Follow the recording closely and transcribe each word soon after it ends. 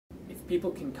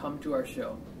people can come to our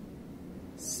show,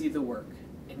 see the work,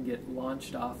 and get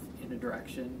launched off in a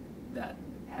direction that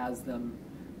has them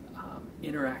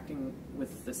interacting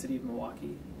with the City of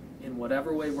Milwaukee in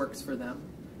whatever way works for them,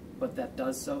 but that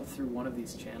does so through one of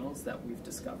these channels that we've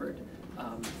discovered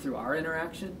through our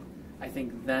interaction, I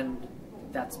think then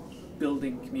that's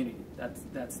building community.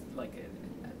 That's like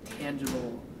a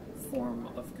tangible form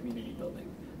of community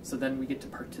building. So then we get to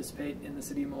participate in the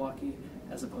City of Milwaukee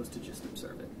as opposed to just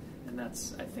observe it. And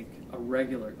that's, I think, a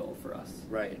regular goal for us.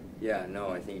 Right. Yeah, no,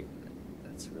 I think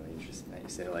that's really interesting that you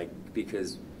say, like,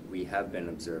 because we have been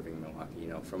observing Milwaukee, you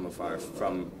know, from afar,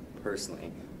 from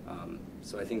personally.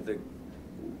 So I think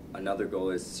another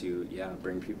goal is to,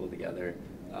 bring people together,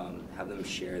 have them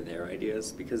share their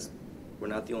ideas, because we're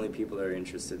not the only people that are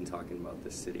interested in talking about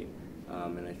this city.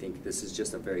 And I think this is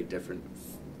just a very different,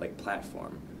 like,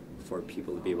 platform for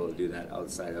people to be able to do that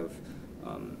outside of,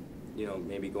 you know,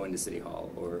 maybe going to City Hall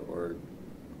or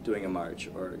doing a march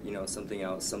or, you know, something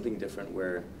else, something different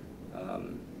where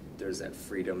there's that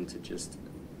freedom to just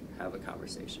have a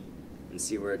conversation and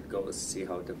see where it goes, see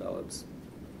how it develops,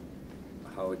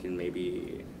 how it can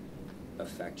maybe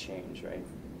affect change, right?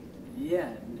 Yeah,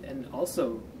 and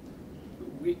also,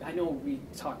 I know we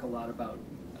talk a lot about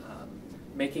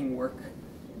making work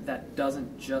that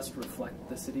doesn't just reflect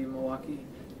the City of Milwaukee,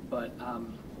 but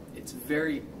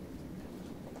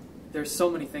there's so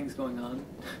many things going on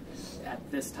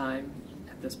at this time,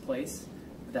 at this place,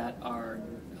 that are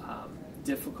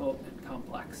difficult and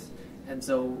complex. And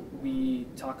so we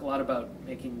talk a lot about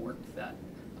making work that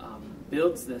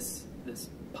builds this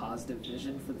positive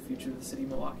vision for the future of the City of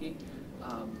Milwaukee.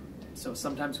 So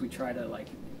sometimes we try to, like,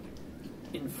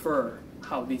 infer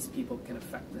how these people can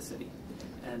affect the city.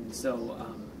 And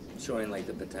so showing, like,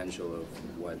 the potential of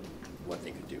what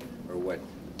they could do, or what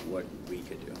we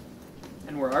could do.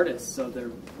 And we're artists, so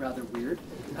they're rather weird.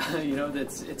 You know,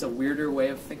 it's a weirder way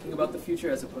of thinking about the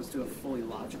future as opposed to a fully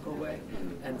logical way.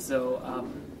 And so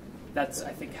that's,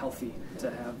 I think, healthy to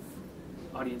have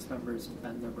audience members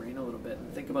bend their brain a little bit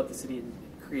and think about the city in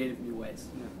creative new ways.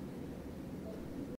 Yeah.